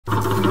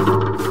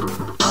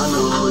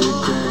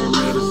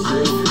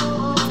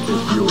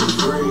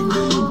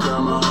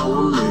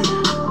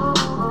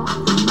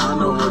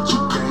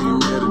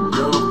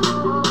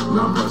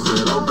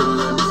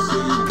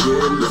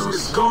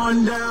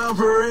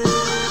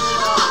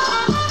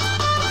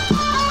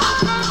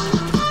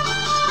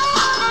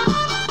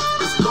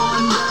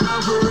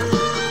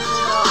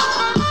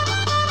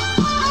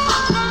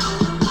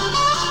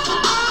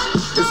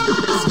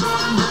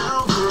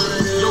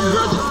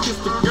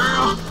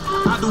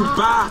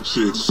Dubai.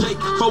 Shit,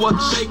 shake for a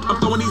shake. I'm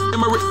throwing these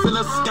Emirates in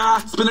the sky.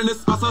 Spinning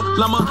this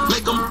Llama,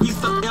 make them piece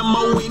of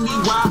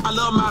M-O-N-E-Y. I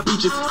love my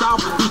beaches,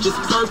 south beaches,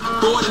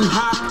 surfboard and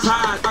high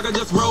tide. I can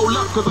just roll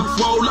up, cause I'm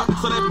swole up.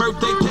 So that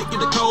birthday cake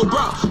get the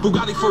Cobra.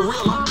 Bugatti for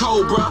real, I'm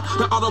Cobra.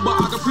 The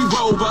autobiography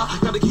rover.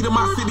 Got the key to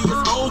my city,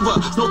 it's over.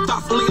 No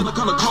thoughts, only in the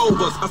kind of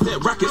covers. I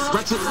said rackets,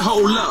 ratchets,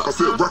 hold up. I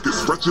said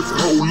rackets, ratchets,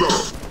 hold up.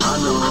 I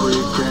know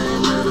you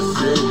came here to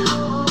see.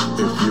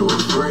 If you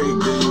afraid,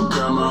 then you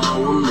come on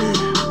with me.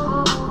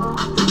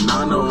 And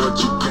I know what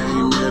you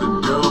came here to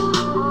do.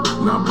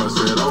 Now bust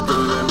it open,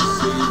 let me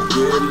see you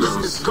get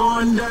loose. It's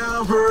going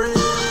down for real.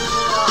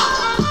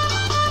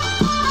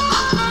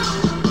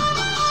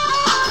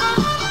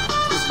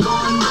 It's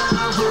going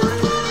down for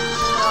real.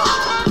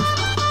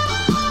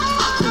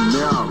 And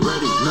they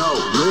already know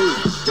me.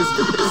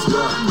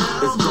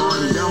 It's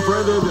going down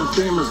further than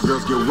famous.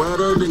 Girls get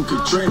wetter than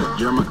Katrina.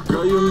 You're my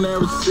girl, you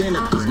never seen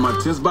it. Cause my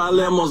tints by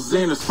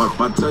limousines. My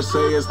touch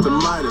say it's the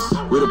Midas.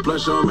 With a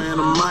plus your man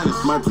a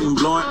minus. My team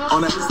blowing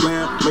on that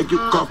slam. Make you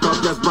cough,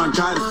 that's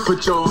bronchitis.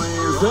 Put your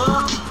hands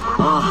up.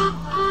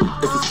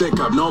 It's a stick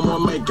up, no more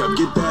makeup.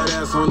 Get that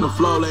ass on the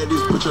floor,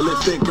 ladies, put your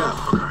lipstick up.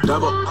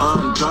 Double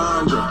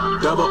entendre,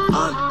 double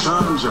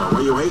entendre.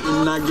 When you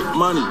hating, I get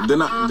money,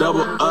 then I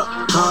double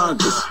up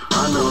conscious.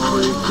 I know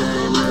you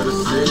came here to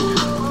see.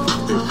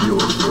 If you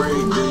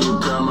afraid, then you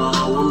come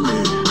on with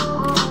me.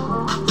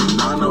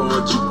 And I know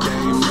what you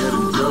came here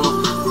to do.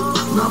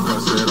 Now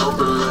bust it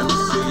open, let me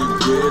see you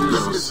get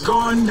loose. It's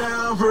going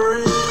down.